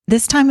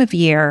This time of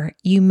year,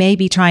 you may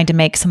be trying to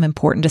make some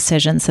important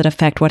decisions that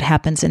affect what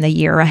happens in the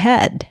year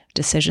ahead,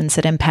 decisions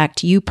that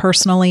impact you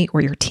personally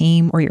or your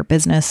team or your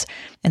business.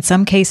 In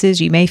some cases,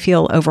 you may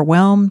feel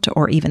overwhelmed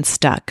or even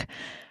stuck.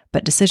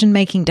 But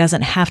decision-making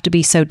doesn't have to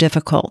be so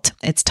difficult.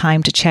 It's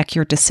time to check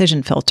your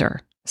decision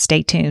filter.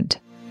 Stay tuned.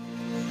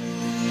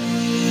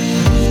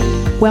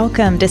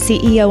 Welcome to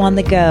CEO on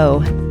the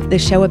Go, the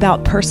show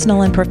about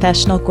personal and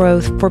professional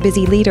growth for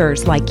busy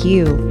leaders like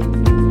you.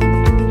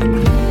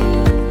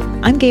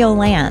 I'm Gail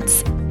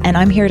Lance, and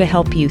I'm here to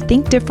help you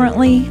think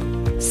differently,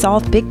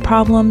 solve big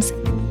problems,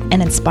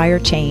 and inspire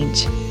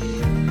change.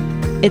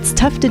 It's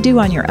tough to do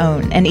on your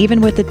own, and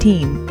even with a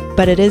team,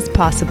 but it is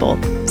possible.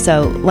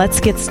 So let's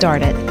get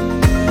started.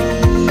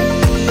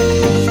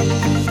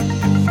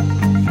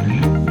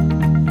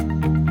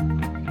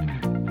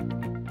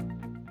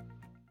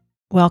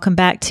 Welcome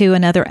back to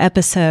another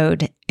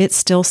episode. It's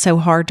still so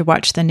hard to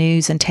watch the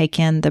news and take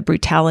in the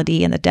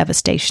brutality and the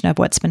devastation of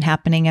what's been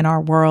happening in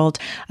our world.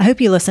 I hope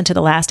you listened to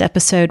the last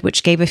episode,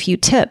 which gave a few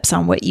tips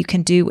on what you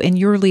can do in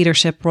your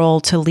leadership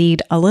role to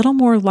lead a little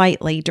more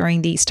lightly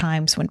during these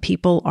times when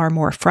people are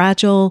more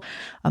fragile,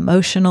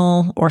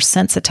 emotional, or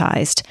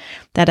sensitized.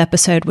 That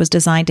episode was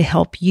designed to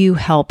help you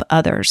help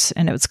others,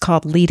 and it was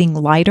called Leading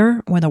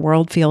Lighter When the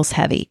World Feels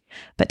Heavy.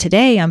 But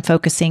today I'm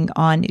focusing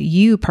on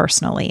you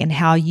personally and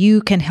how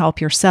you can help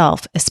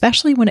yourself,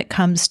 especially when it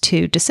comes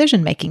to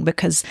decision-making,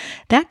 because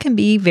that can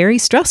be very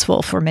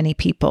stressful for many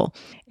people.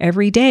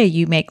 Every day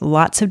you make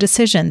lots of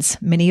decisions,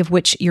 many of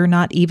which you're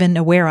not even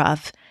aware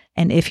of.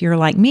 And if you're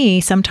like me,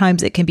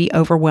 sometimes it can be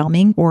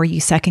overwhelming or you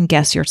second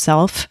guess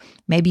yourself.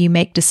 Maybe you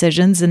make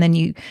decisions and then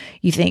you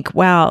think,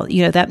 wow,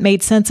 that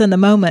made sense in the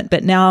moment,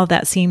 but now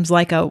that seems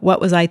like a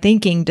what was I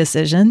thinking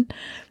decision.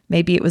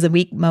 Maybe it was a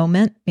weak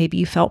moment. Maybe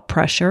you felt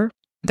pressure.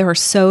 There are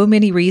so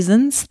many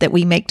reasons that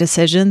we make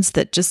decisions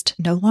that just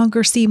no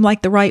longer seem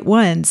like the right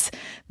ones.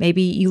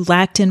 Maybe you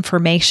lacked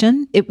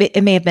information.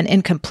 It may have been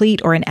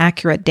incomplete or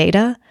inaccurate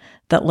data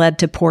that led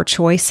to poor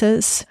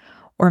choices.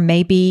 Or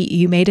maybe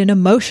you made an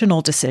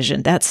emotional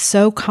decision. That's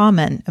so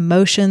common.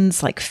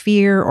 Emotions like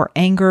fear or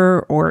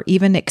anger or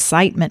even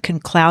excitement can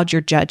cloud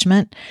your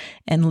judgment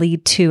and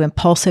lead to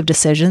impulsive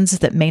decisions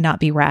that may not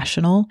be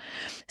rational.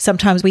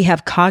 Sometimes we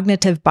have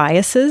cognitive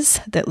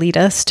biases that lead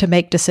us to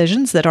make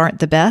decisions that aren't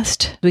the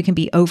best. We can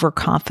be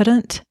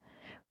overconfident.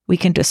 We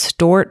can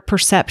distort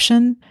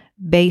perception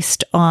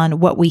based on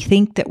what we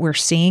think that we're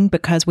seeing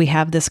because we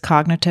have this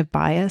cognitive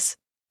bias.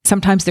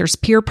 Sometimes there's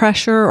peer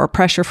pressure or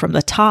pressure from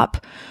the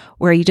top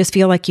where you just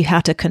feel like you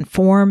have to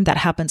conform. That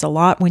happens a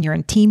lot when you're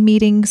in team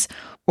meetings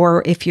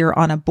or if you're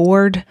on a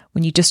board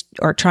when you just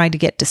are trying to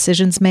get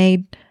decisions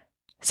made.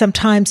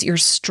 Sometimes you're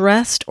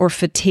stressed or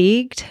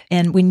fatigued,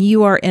 and when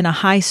you are in a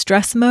high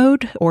stress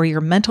mode or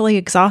you're mentally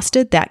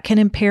exhausted, that can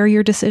impair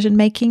your decision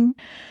making.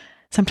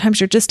 Sometimes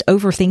you're just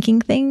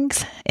overthinking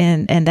things,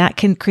 and that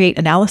can create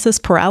analysis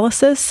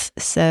paralysis.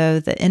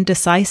 So the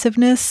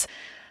indecisiveness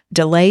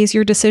delays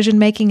your decision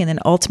making, and then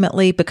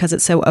ultimately, because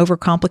it's so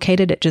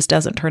overcomplicated, it just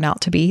doesn't turn out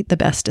to be the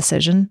best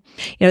decision.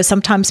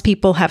 Sometimes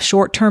people have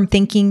short-term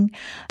thinking.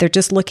 They're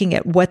just looking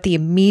at what the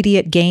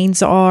immediate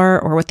gains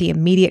are or what the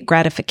immediate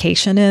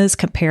gratification is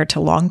compared to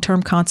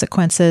long-term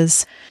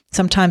consequences.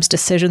 Sometimes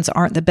decisions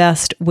aren't the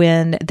best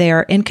when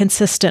they're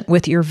inconsistent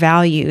with your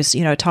values.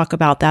 I talk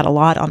about that a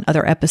lot on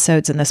other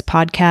episodes in this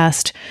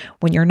podcast.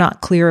 When you're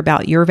not clear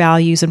about your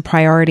values and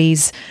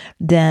priorities,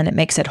 then it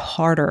makes it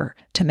harder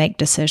to make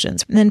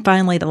decisions. And then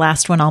finally, the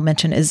last one I'll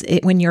mention is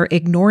when you're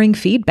ignoring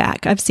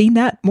feedback. I've seen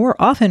that more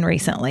often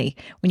recently.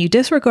 When you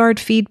disregard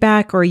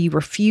feedback or you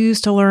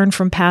refuse to learn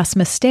from past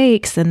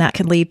mistakes, then that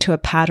can lead to a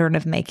pattern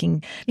of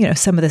making,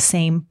 some of the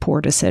same poor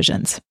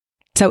decisions.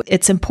 So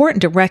it's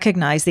important to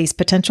recognize these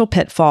potential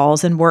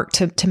pitfalls and work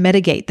to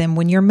mitigate them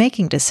when you're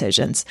making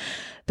decisions,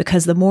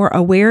 because the more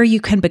aware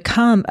you can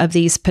become of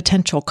these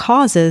potential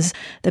causes,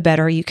 the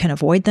better you can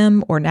avoid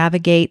them or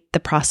navigate the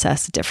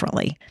process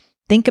differently.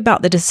 Think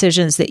about the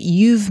decisions that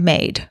you've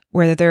made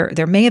where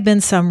there may have been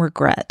some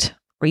regret,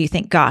 or you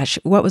think, gosh,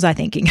 what was I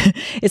thinking?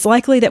 It's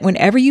likely that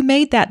whenever you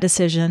made that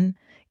decision,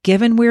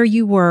 given where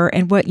you were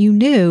and what you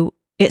knew,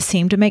 it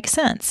seemed to make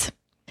sense.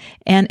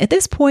 And at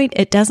this point,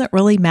 it doesn't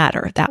really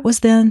matter. That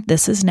was then,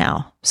 this is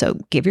now. So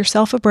give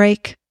yourself a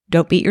break.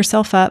 Don't beat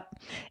yourself up.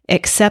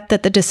 Accept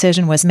that the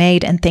decision was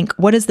made and think,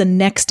 what is the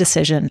next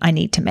decision I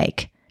need to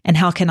make? And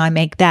how can I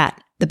make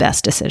that the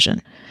best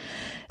decision?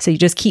 So you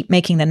just keep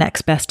making the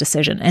next best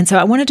decision. And so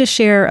I wanted to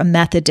share a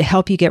method to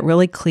help you get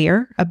really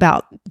clear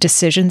about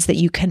decisions that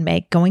you can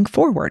make going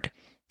forward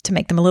to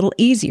make them a little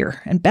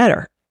easier and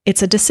better.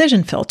 It's a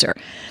decision filter.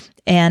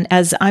 And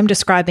as I'm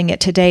describing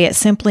it today, it's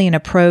simply an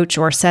approach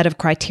or a set of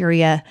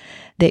criteria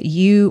that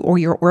you or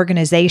your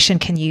organization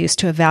can use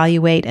to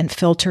evaluate and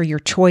filter your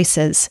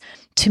choices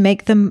to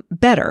make them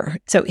better.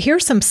 So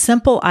here's some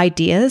simple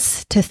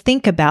ideas to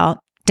think about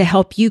to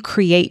help you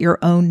create your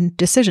own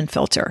decision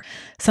filter.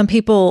 Some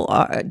people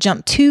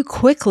jump too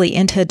quickly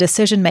into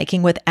decision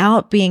making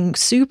without being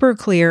super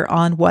clear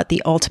on what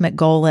the ultimate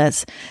goal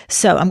is.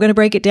 So I'm going to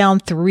break it down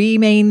 3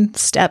 main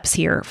steps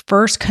here.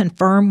 First,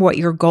 confirm what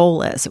your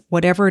goal is,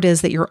 whatever it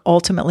is that you're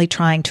ultimately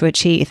trying to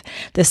achieve.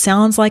 This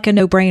sounds like a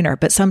no-brainer,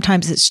 but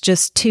sometimes it's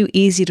just too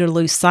easy to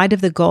lose sight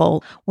of the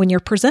goal when you're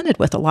presented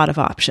with a lot of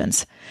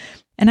options.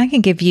 And I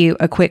can give you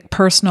a quick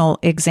personal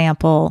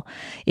example.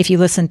 If you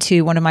listen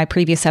to one of my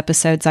previous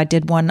episodes, I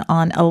did one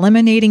on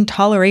eliminating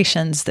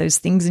tolerations, those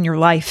things in your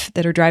life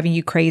that are driving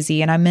you crazy.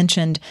 And I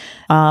mentioned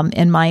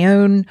in my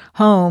own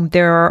home,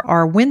 there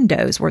are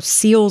windows where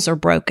seals are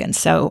broken.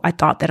 So I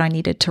thought that I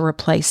needed to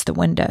replace the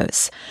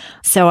windows.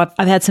 So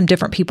I've had some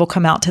different people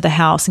come out to the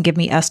house and give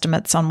me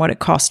estimates on what it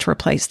costs to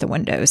replace the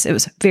windows. It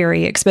was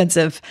very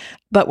expensive.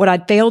 But what I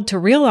failed to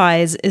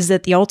realize is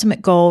that the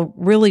ultimate goal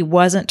really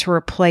wasn't to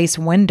replace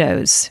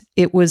windows.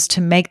 It was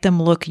to make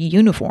them look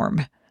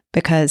uniform,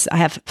 because I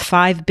have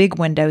 5 big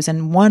windows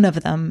and one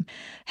of them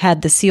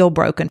had the seal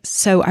broken.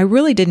 So I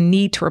really didn't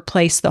need to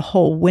replace the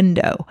whole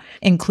window,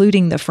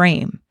 including the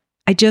frame.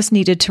 I just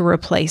needed to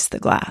replace the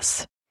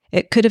glass.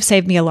 It could have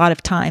saved me a lot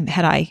of time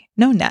had I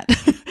known that.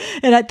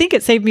 And I think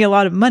it saved me a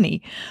lot of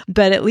money.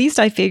 But at least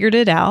I figured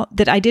it out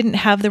that I didn't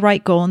have the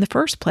right goal in the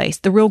first place.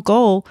 The real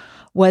goal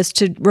was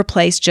to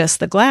replace just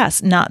the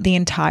glass, not the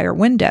entire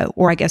window.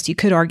 Or I guess you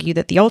could argue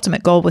that the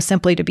ultimate goal was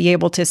simply to be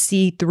able to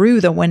see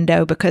through the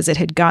window because it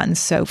had gotten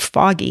so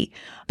foggy.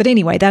 But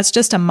anyway, that's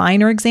just a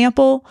minor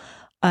example,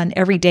 an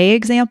everyday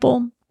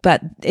example.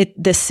 But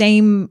the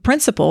same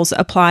principles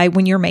apply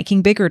when you're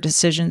making bigger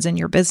decisions in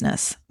your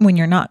business. When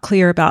you're not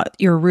clear about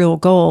your real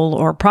goal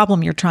or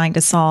problem you're trying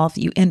to solve,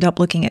 you end up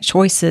looking at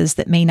choices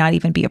that may not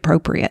even be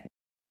appropriate.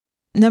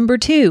 Number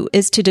 2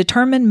 is to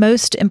determine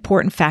most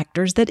important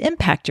factors that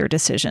impact your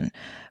decision.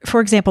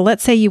 For example,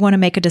 let's say you want to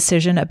make a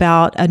decision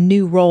about a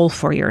new role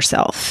for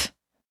yourself.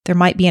 There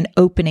might be an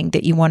opening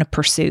that you want to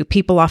pursue.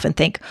 People often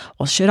think,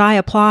 well, should I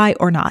apply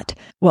or not?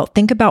 Well,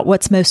 think about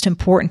what's most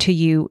important to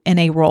you in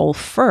a role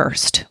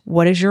first.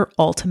 What is your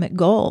ultimate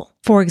goal?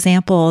 For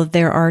example,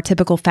 there are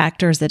typical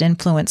factors that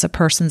influence a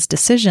person's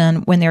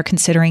decision when they're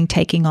considering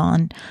taking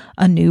on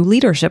a new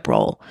leadership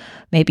role.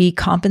 Maybe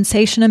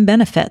compensation and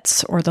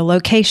benefits, or the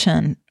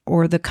location,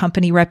 or the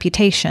company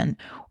reputation,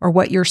 or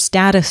what your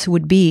status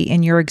would be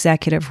in your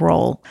executive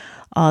role.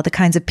 The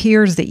kinds of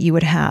peers that you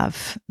would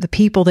have, the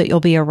people that you'll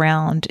be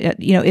around,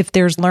 if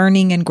there's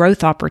learning and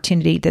growth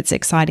opportunity that's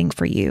exciting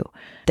for you,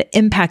 the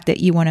impact that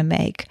you want to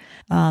make,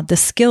 the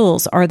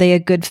skills, are they a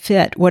good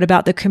fit? What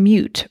about the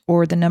commute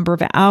or the number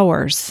of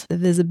hours, the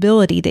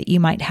visibility that you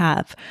might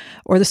have,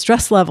 or the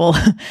stress level,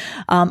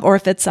 or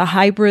if it's a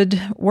hybrid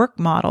work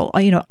model,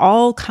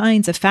 all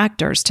kinds of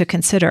factors to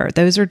consider.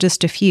 Those are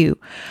just a few.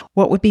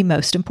 What would be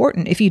most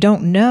important? If you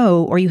don't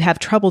know or you have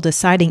trouble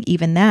deciding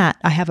even that,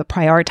 I have a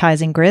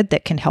prioritizing grid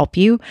that can help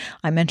you.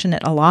 I mention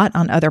it a lot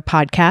on other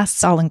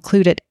podcasts. I'll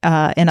include it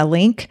in a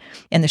link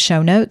in the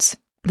show notes.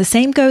 The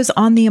same goes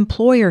on the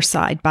employer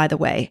side, by the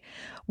way.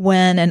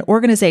 When an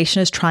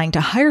organization is trying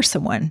to hire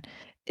someone,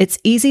 it's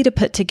easy to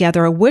put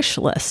together a wish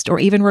list or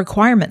even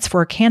requirements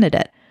for a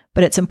candidate,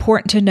 but it's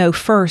important to know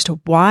first,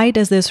 why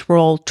does this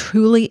role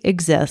truly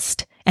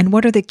exist? And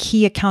what are the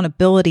key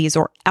accountabilities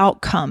or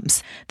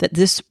outcomes that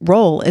this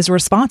role is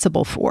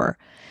responsible for?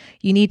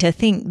 You need to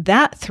think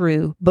that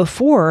through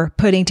before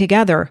putting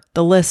together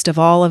the list of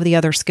all of the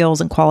other skills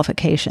and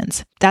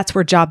qualifications. That's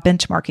where job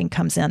benchmarking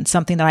comes in,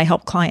 something that I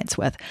help clients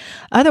with.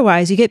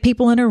 Otherwise, you get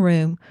people in a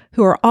room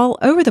who are all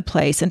over the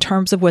place in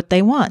terms of what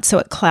they want, so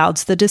it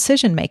clouds the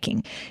decision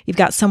making. You've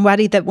got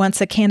somebody that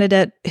wants a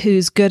candidate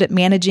who's good at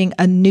managing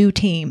a new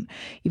team.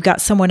 You've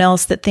got someone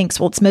else that thinks,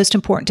 well, it's most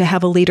important to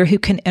have a leader who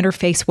can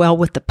interface well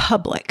with the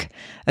public,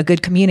 a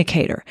good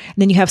communicator. And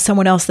then you have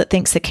someone else that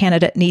thinks the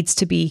candidate needs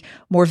to be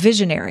more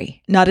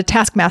visionary, not a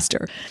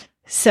taskmaster.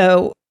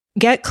 So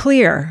get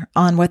clear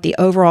on what the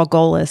overall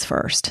goal is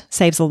first.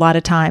 Saves a lot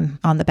of time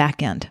on the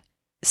back end.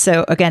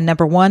 So again,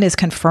 number 1 is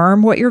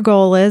confirm what your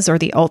goal is or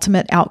the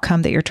ultimate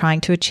outcome that you're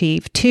trying to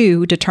achieve.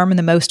 2, determine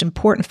the most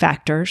important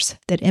factors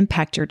that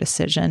impact your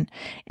decision.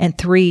 And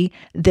 3,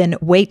 then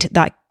weight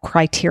that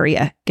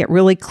criteria. Get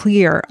really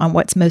clear on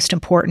what's most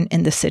important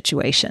in this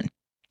situation.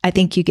 I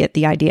think you get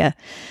the idea.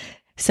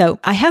 So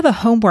I have a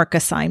homework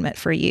assignment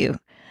for you.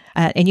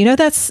 And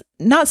that's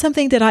not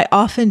something that I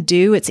often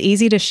do. It's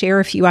easy to share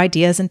a few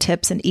ideas and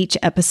tips in each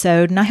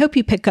episode, and I hope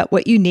you pick up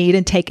what you need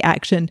and take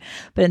action.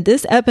 But in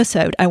this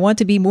episode, I want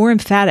to be more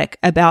emphatic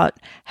about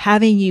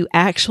having you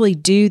actually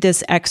do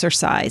this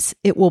exercise.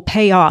 It will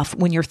pay off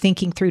when you're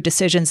thinking through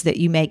decisions that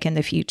you make in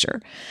the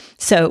future.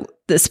 So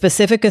the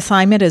specific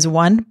assignment is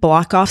 1,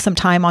 block off some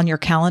time on your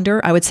calendar.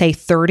 I would say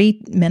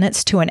 30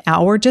 minutes to an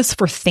hour just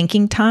for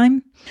thinking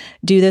time.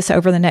 Do this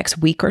over the next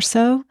week or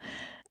so.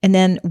 And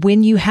then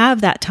when you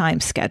have that time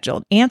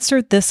scheduled,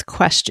 answer this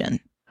question.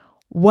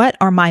 What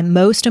are my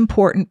most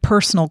important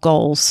personal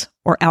goals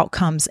or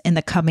outcomes in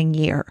the coming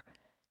year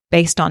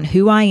based on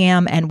who I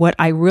am and what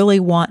I really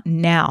want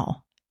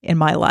now in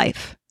my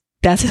life?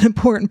 That's an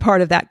important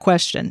part of that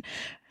question.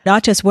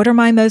 Not just what are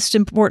my most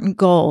important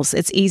goals.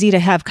 It's easy to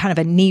have kind of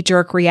a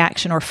knee-jerk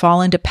reaction or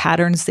fall into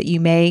patterns that you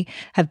may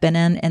have been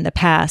in the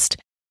past.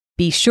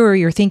 Be sure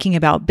you're thinking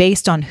about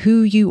based on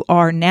who you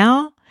are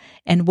now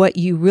and what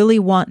you really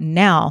want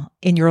now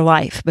in your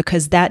life,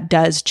 because that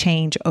does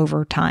change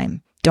over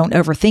time. Don't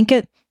overthink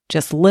it.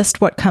 Just list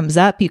what comes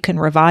up. You can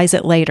revise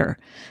it later,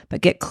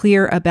 but get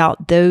clear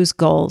about those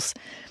goals.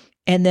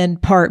 And then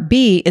part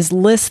B is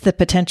list the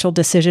potential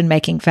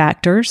decision-making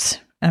factors.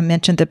 I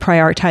mentioned the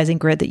prioritizing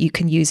grid that you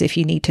can use if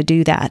you need to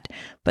do that,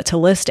 but to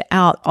list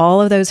out all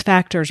of those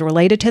factors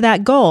related to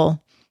that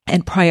goal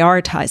and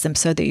prioritize them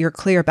so that you're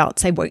clear about,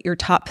 say, what your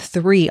top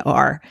 3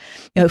 are.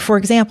 For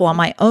example, on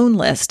my own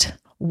list,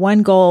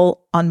 one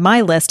goal on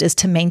my list is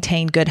to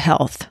maintain good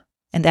health,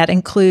 and that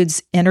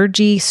includes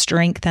energy,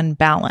 strength, and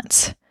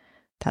balance.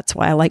 That's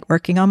why I like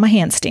working on my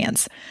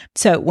handstands.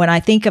 So when I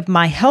think of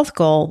my health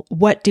goal,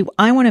 what do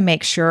I want to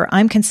make sure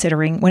I'm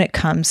considering when it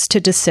comes to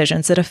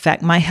decisions that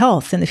affect my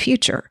health in the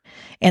future,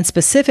 and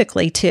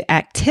specifically to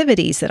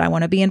activities that I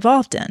want to be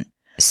involved in?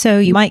 So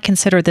you might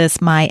consider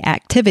this my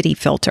activity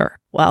filter.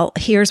 Well,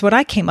 here's what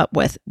I came up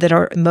with that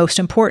are most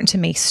important to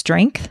me: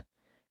 strength,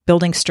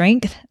 building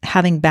strength,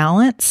 having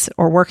balance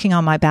or working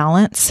on my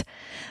balance.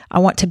 I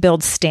want to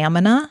build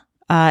stamina.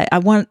 I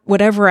want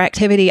whatever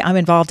activity I'm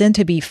involved in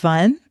to be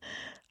fun.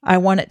 I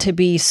want it to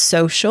be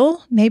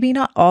social, maybe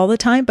not all the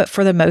time, but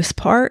for the most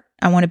part,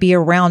 I want to be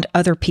around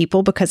other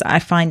people because I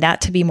find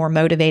that to be more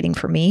motivating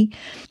for me.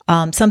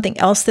 Something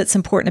else that's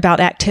important about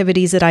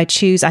activities that I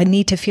choose, I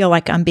need to feel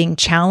like I'm being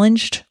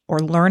challenged or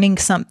learning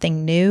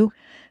something new.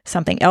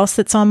 Something else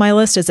that's on my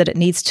list is that it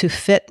needs to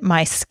fit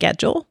my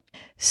schedule.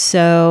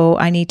 So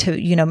I need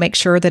to, make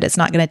sure that it's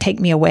not going to take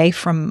me away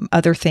from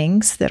other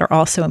things that are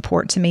also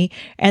important to me.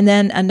 And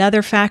then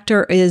another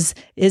factor is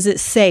it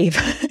safe?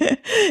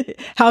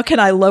 How can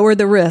I lower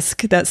the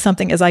risk? That's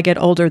something as I get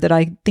older that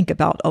I think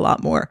about a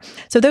lot more.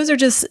 So those are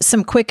just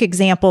some quick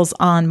examples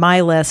on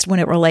my list when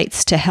it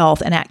relates to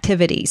health and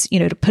activities,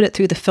 to put it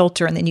through the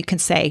filter. And then you can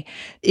say,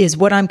 is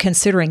what I'm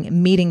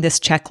considering meeting this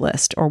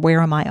checklist, or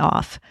where am I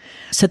off?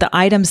 So the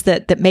items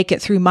that make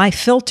it through my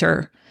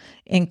filter,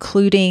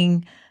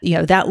 including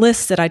that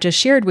list that I just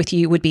shared with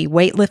you, would be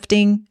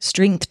weightlifting,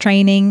 strength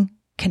training,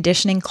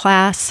 conditioning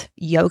class,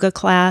 yoga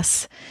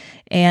class,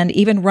 and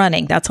even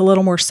running. That's a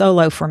little more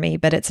solo for me,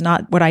 but it's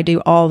not what I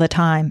do all the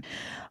time.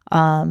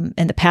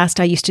 In the past,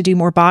 I used to do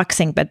more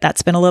boxing, but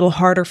that's been a little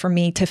harder for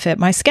me to fit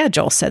my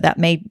schedule. So that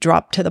may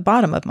drop to the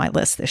bottom of my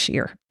list this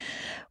year.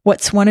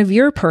 What's one of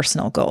your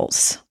personal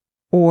goals?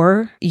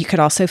 Or you could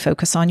also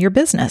focus on your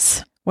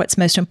business. What's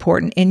most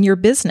important in your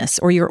business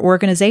or your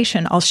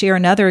organization? I'll share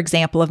another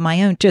example of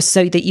my own, just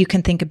so that you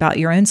can think about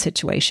your own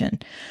situation.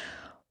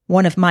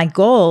 One of my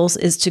goals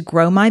is to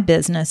grow my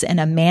business in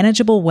a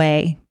manageable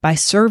way by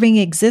serving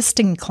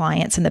existing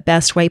clients in the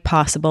best way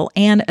possible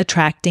and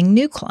attracting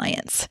new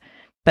clients.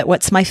 But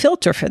what's my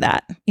filter for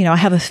that? I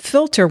have a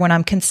filter when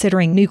I'm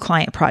considering new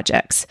client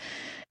projects.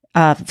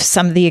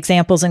 Some of the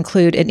examples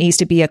include it needs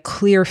to be a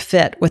clear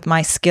fit with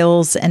my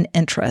skills and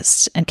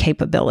interests and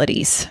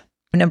capabilities.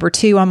 Number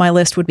 2 on my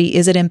list would be,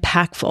 is it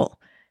impactful?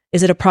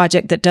 Is it a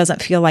project that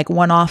doesn't feel like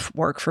one-off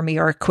work for me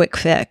or a quick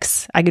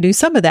fix? I could do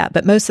some of that,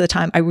 but most of the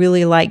time I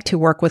really like to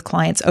work with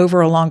clients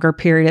over a longer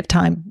period of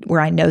time where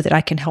I know that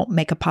I can help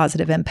make a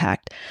positive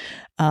impact.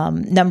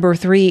 Number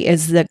 3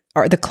 is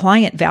are the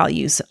client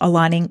values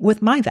aligning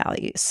with my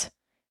values?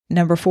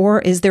 Number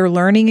 4, is there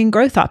learning and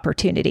growth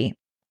opportunity?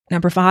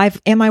 Number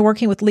 5, am I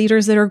working with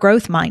leaders that are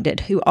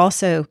growth-minded, who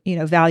also,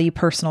 value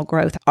personal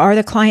growth? Are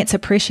the clients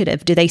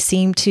appreciative? Do they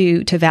seem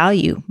to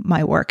value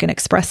my work and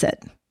express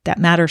it? That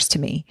matters to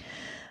me.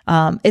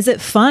 Is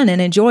it fun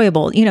and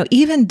enjoyable?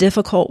 Even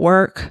difficult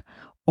work,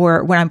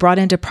 or when I'm brought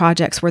into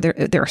projects where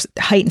there are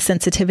heightened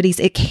sensitivities,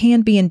 it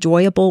can be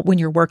enjoyable when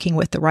you're working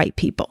with the right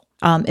people.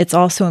 It's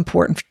also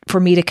important for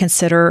me to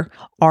consider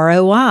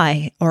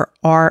ROI or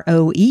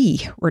ROE,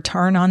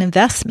 return on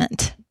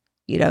investment.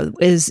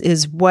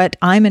 Is what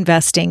I'm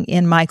investing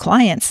in my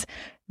clients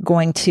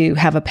going to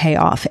have a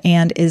payoff?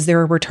 And is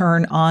there a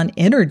return on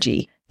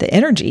energy, the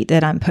energy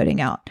that I'm putting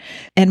out?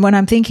 And when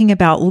I'm thinking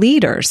about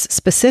leaders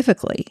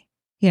specifically,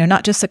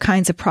 not just the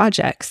kinds of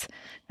projects,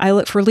 I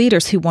look for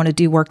leaders who want to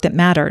do work that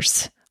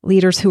matters,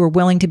 leaders who are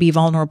willing to be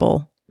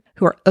vulnerable,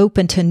 who are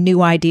open to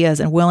new ideas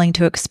and willing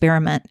to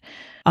experiment,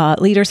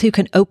 leaders who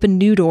can open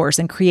new doors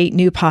and create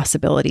new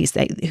possibilities,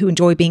 who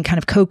enjoy being kind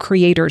of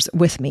co-creators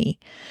with me.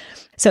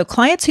 So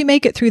clients who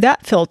make it through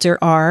that filter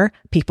are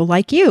people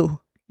like you,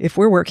 if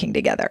we're working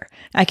together.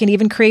 I can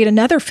even create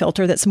another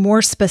filter that's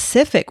more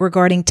specific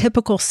regarding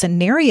typical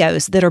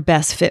scenarios that are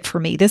best fit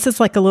for me. This is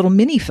like a little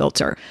mini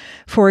filter.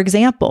 For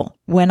example,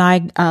 when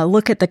I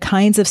look at the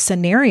kinds of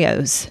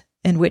scenarios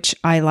in which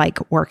I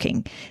like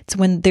working, it's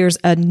when there's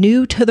a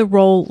new to the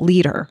role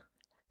leader.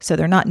 So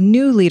they're not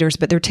new leaders,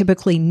 but they're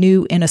typically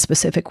new in a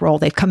specific role.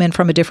 They've come in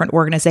from a different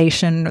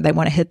organization, or they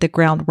want to hit the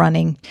ground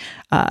running,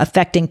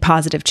 affecting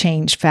positive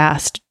change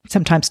fast,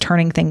 sometimes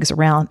turning things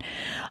around.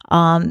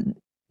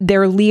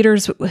 They're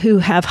leaders who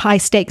have high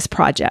stakes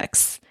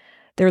projects.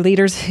 They're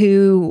leaders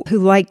who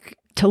like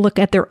to look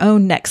at their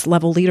own next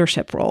level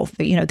leadership role.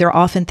 They're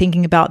often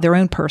thinking about their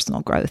own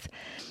personal growth.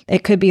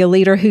 It could be a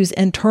leader who's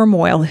in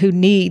turmoil, who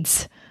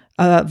needs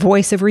a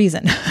voice of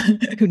reason,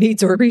 who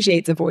needs or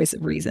appreciates a voice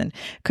of reason.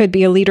 Could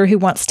be a leader who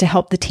wants to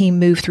help the team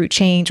move through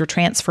change or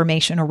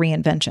transformation or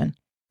reinvention.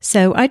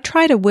 So I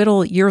try to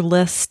whittle your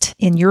list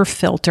in your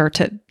filter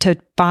to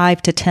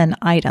 5 to 10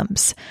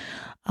 items,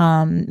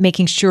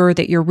 making sure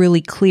that you're really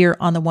clear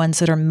on the ones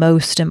that are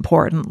most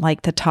important,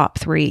 like the top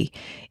 3.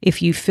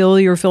 If you fill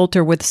your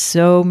filter with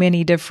so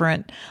many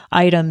different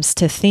items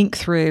to think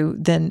through,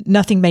 then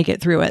nothing may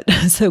get through it.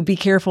 So be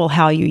careful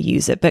how you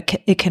use it, but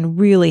it can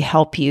really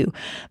help you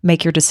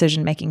make your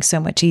decision making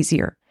so much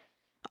easier.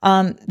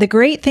 The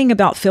great thing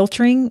about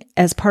filtering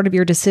as part of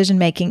your decision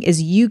making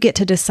is you get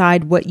to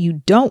decide what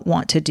you don't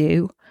want to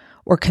do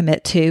or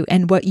commit to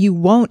and what you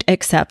won't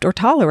accept or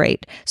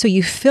tolerate. So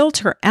you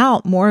filter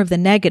out more of the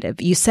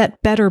negative. You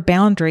set better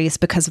boundaries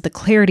because of the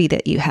clarity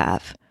that you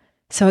have.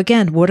 So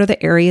again, what are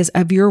the areas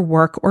of your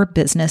work or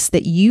business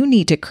that you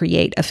need to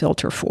create a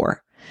filter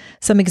for?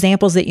 Some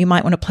examples that you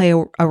might want to play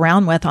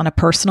around with on a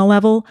personal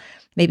level,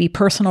 maybe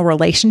personal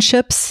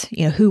relationships.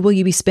 Who will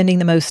you be spending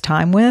the most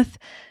time with?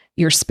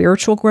 Your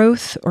spiritual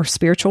growth or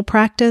spiritual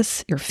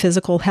practice, your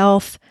physical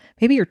health,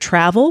 maybe your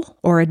travel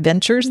or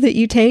adventures that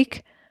you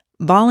take,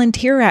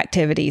 volunteer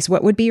activities.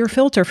 What would be your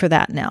filter for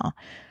that now?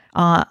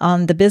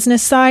 On the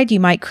business side, you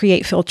might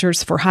create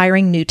filters for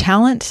hiring new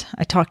talent.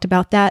 I talked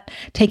about that.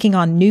 Taking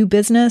on new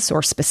business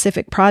or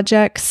specific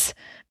projects,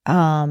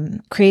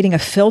 creating a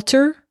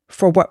filter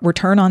for what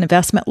return on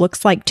investment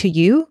looks like to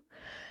you,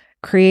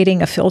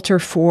 creating a filter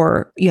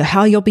for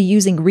how you'll be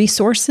using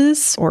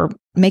resources or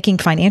making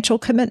financial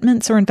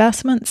commitments or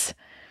investments,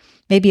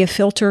 maybe a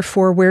filter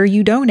for where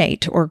you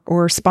donate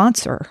or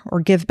sponsor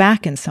or give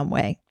back in some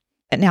way.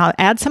 Now,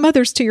 add some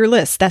others to your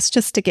list. That's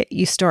just to get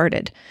you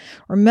started.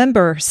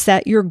 Remember,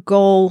 set your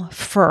goal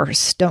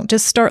first. Don't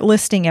just start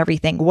listing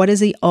everything. What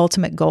is the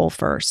ultimate goal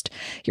first?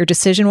 Your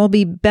decision will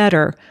be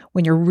better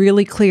when you're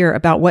really clear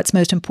about what's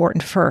most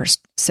important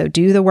first. So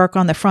do the work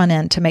on the front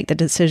end to make the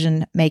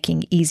decision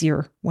making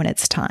easier when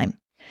it's time.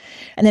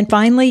 And then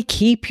finally,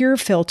 keep your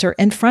filter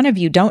in front of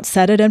you. Don't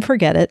set it and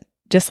forget it.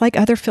 Just like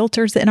other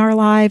filters in our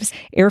lives,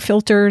 air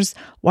filters,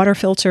 water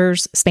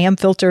filters, spam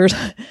filters,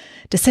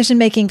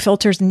 decision-making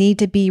filters need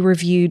to be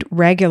reviewed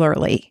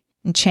regularly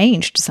and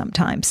changed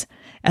sometimes.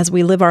 As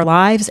we live our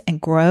lives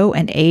and grow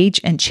and age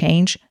and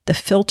change, the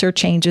filter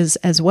changes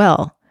as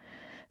well.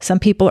 Some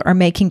people are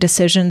making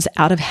decisions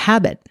out of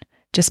habit,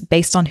 just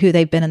based on who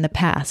they've been in the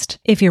past.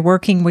 If you're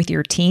working with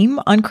your team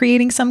on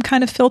creating some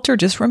kind of filter,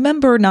 just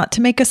remember not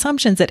to make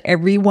assumptions that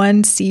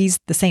everyone sees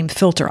the same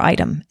filter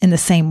item in the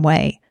same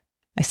way.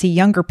 I see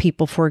younger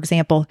people, for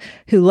example,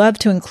 who love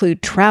to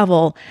include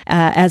travel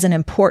as an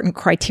important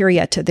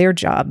criteria to their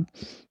job.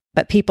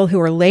 But people who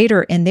are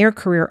later in their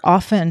career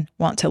often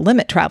want to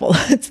limit travel.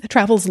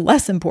 Travel's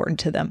less important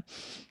to them.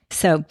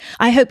 So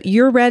I hope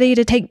you're ready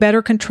to take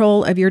better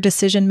control of your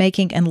decision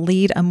making and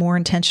lead a more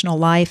intentional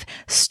life.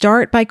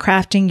 Start by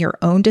crafting your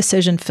own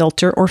decision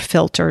filter or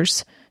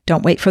filters.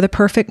 Don't wait for the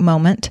perfect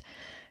moment.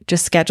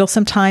 Just schedule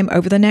some time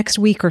over the next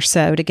week or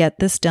so to get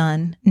this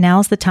done.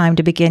 Now's the time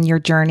to begin your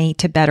journey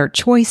to better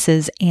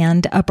choices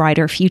and a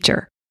brighter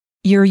future.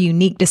 Your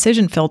unique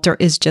decision filter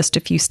is just a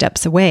few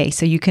steps away,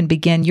 so you can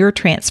begin your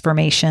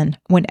transformation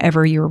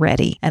whenever you're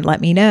ready. And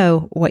let me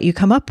know what you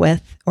come up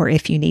with or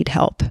if you need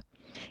help.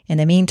 In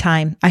the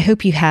meantime, I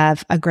hope you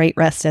have a great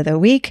rest of the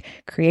week,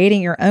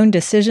 creating your own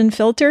decision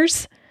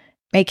filters,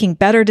 making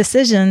better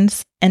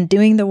decisions, and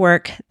doing the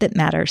work that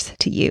matters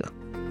to you.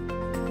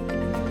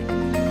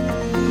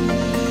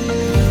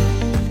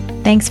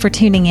 Thanks for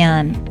tuning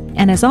in.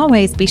 And as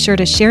always, be sure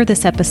to share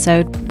this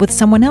episode with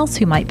someone else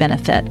who might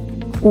benefit,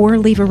 or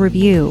leave a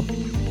review.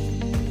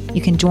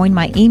 You can join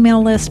my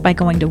email list by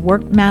going to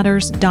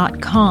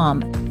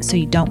workmatters.com so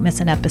you don't miss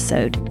an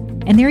episode.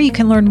 And there you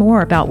can learn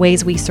more about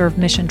ways we serve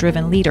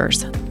mission-driven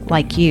leaders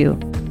like you.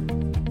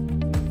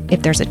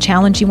 If there's a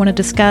challenge you want to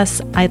discuss,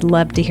 I'd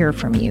love to hear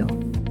from you.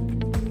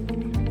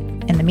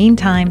 In the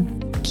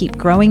meantime, keep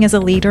growing as a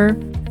leader,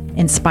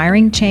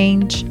 inspiring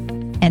change,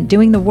 and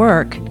doing the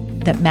work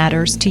that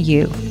matters to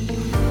you.